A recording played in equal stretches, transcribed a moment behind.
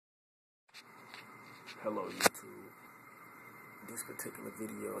Hello YouTube. This particular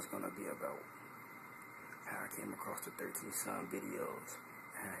video is going to be about how I came across the 13THSUN videos,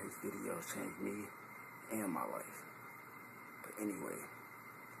 how his videos changed me and my life. But anyway,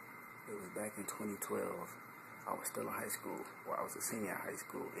 it was back in 2012. I was still in high school, or I was a senior in high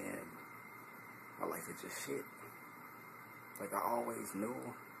school, and my life is just shit. Like, I always knew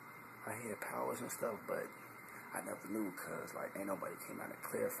I had powers and stuff, but I never knew because, like, ain't nobody came out and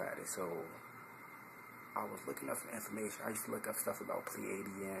clarified it. So I was looking up some information. I used to look up stuff about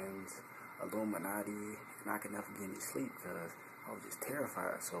Pleiadians, Illuminati, and I could never get any sleep because I was just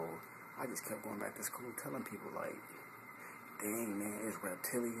terrified. So I just kept going back to school telling people, like, dang, man, it's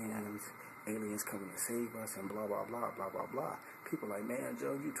reptilians, aliens coming to save us, and blah, blah, blah, blah, blah, blah. People like, man,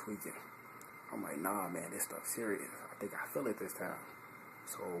 Joe, you tweaking. I'm like, nah, man, this stuff's serious. I think I feel it this time.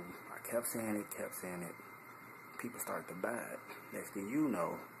 So I kept saying it. People started to buy it. Next thing you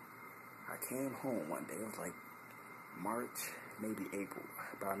know, I came home one day. It was like March, maybe April,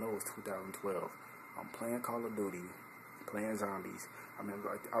 but I know it was 2012. I'm playing Call of Duty, playing zombies.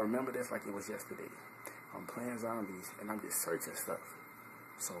 I remember this like it was yesterday. I'm playing zombies and I'm just searching stuff.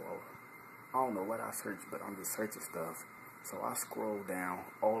 So I don't know what I searched, but I'm just searching stuff. So I scroll down,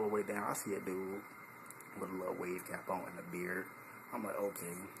 all the way down. I see a dude with a little wave cap on and a beard. I'm like,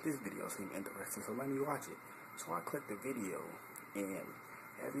 okay, this video seems interesting, so let me watch it. So I clicked the video, and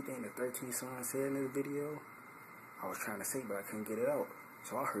everything that 13THSUN said in this video, I was trying to say, but I couldn't get it out.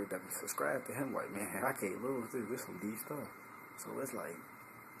 So I heard that and subscribed to him, like, man, I can't lose this. This some deep stuff. So it's like,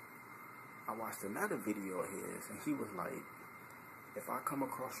 I watched another video of his, and he was like, if I come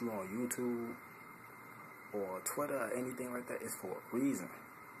across you on YouTube or Twitter or anything like that, it's for a reason.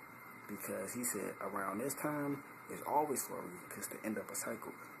 Because he said, around this time, it's always for a reason. Because to end up a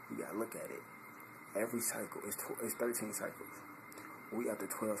cycle, you gotta look at it. Every cycle is 13 cycles. We at the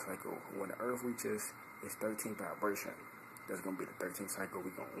 12th cycle. When the earth reaches its 13th vibration, that's going to be the 13th cycle.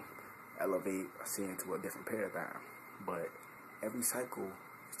 We're going to elevate or see into a different paradigm. But every cycle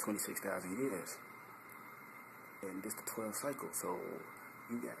is 26,000 years. And this is the 12th cycle. So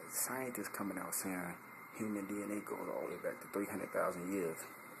you got scientists coming out saying human DNA goes all the way back to 300,000 years.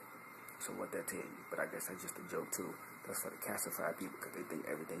 So what that tell you? But I guess that's just a joke too. That's for the calcified people because they think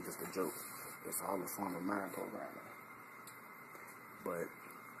everything's just a joke. It's all a form of mind programming. But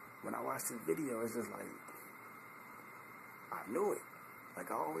when I watched this video, it's just like, I knew it.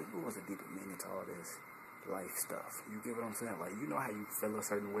 Like, I always knew it was a deeper meaning to all this life stuff. You get what I'm saying? Like, you know how you feel a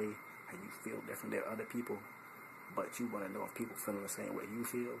certain way, how you feel different than other people, but you want to know if people feeling the same way you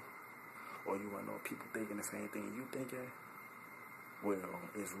feel, or you want to know if people thinking the same thing you thinking. Well,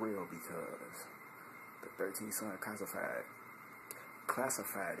 it's real because the 13THSUN classified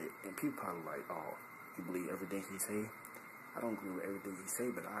it, and people probably like, oh, you believe everything he say? I don't agree with everything he say,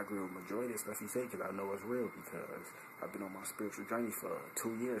 but I agree with the majority of stuff he say because I know it's real because I've been on my spiritual journey for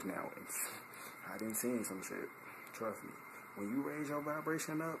 2 years now, and I didn't see some shit. Trust me. When you raise your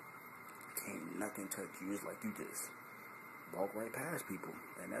vibration up, can't nothing touch you. It's like you just walk right past people,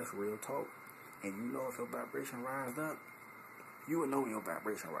 and that's real talk. And you know if your vibration rised up, you would know when your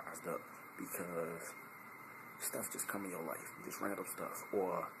vibration rised up because stuff just come in your life, just random stuff,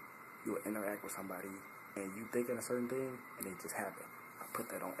 or you'll interact with somebody and you thinking a certain thing, and it just happened. I put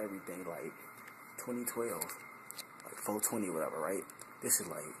that on everything, like 2012, like 420, whatever, right? This is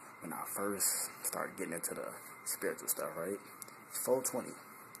like when I first started getting into the spiritual stuff, right? It's 420.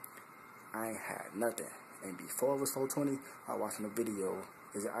 I ain't had nothing. And before it was 420, I was watching a video.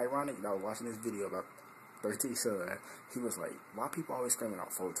 Is it ironic that I was watching this video about 13THSUN? He was like, why people always screaming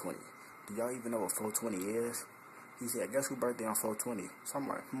out 420? Do y'all even know what 420 is? He said, guess who birthday on 420? So I'm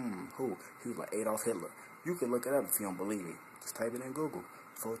like, who? He was like, Adolf Hitler. You can look it up if you don't believe me. Just type it in Google.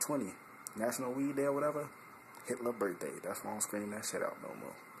 420. National Weed Day or whatever. Hitler birthday. That's why I don't scream that shit out no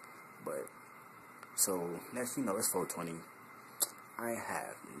more. But, so, next you know, it's 420. I ain't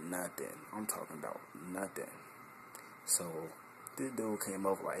have nothing. I'm talking about nothing. So, this dude came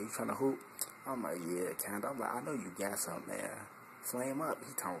over like, you trying to hoop? I'm like, yeah, kinda. I'm like, I know you got something, man. Flame up.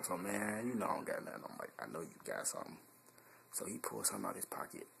 He told me something, man, you know I don't got nothing. I'm like, I know you got something. So he pulled something out of his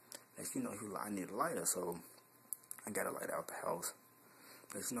pocket. Next you know, he was like, I need a lighter. So I got a lighter out the house.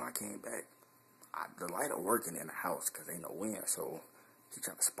 Next you know, I came back. The lighter working in the house because ain't no wind. So he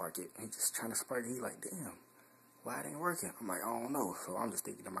trying to spark it. He just trying to spark it. He like, damn, why it ain't working? I'm like, I don't know. So I'm just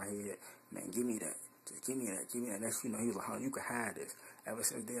thinking in my head, man, give me that. Just give me that. Give me that. Next you know, he was like, huh, you can hide this. Ever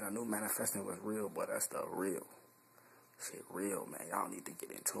since then, I knew manifesting was real, but that stuff real. Shit real, man. Y'all need to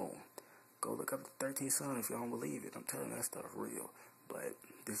get into them. Go look up the 13THSUN if y'all don't believe it. I'm telling you, that stuff real. But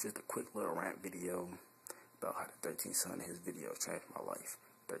this is just a quick little rant video about how the 13THSUN and his videos changed my life.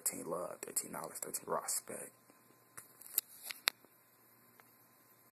 13 love, 13 knowledge, 13 respect.